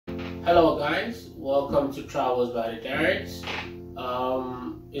Hello guys, welcome to Travels by the Derricks.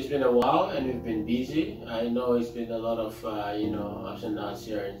 It's been a while and we've been busy. I know it's been a lot of ups and downs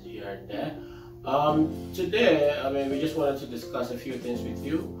here and there. Today, we just wanted to discuss a few things with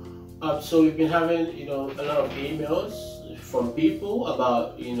you. So we've been having a lot of emails from people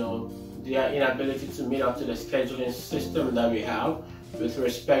about their inability to meet up to the scheduling system that we have with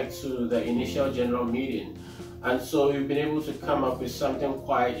respect to the initial general meeting. And so we've been able to come up with something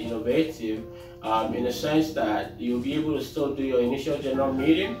quite innovative in the sense that you'll be able to still do your initial general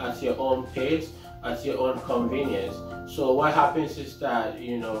meeting at your own pace, at your own convenience. So what happens is that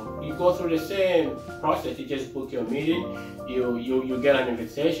you go through the same process. You just book your meeting, you get an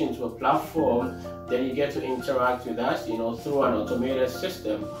invitation to a platform, then you get to interact with us through an automated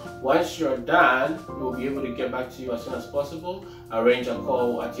system. Once you're done, we'll be able to get back to you as soon as possible, arrange a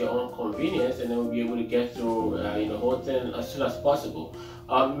call at your own convenience, and then we'll be able to get through the whole thing as soon as possible.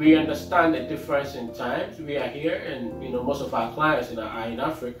 We understand the difference in times. We are here, and most of our clients are in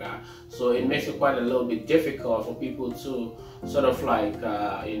Africa, so it makes it quite a little bit difficult for people to sort of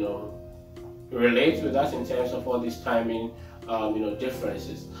relate with us in terms of all these timing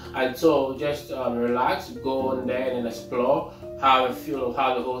differences. And so just relax, go on there and explore, have a feel of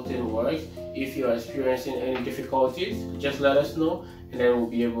how the whole thing works. If you're experiencing any difficulties, just let us know, and then we'll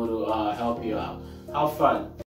be able to help you out. Have fun.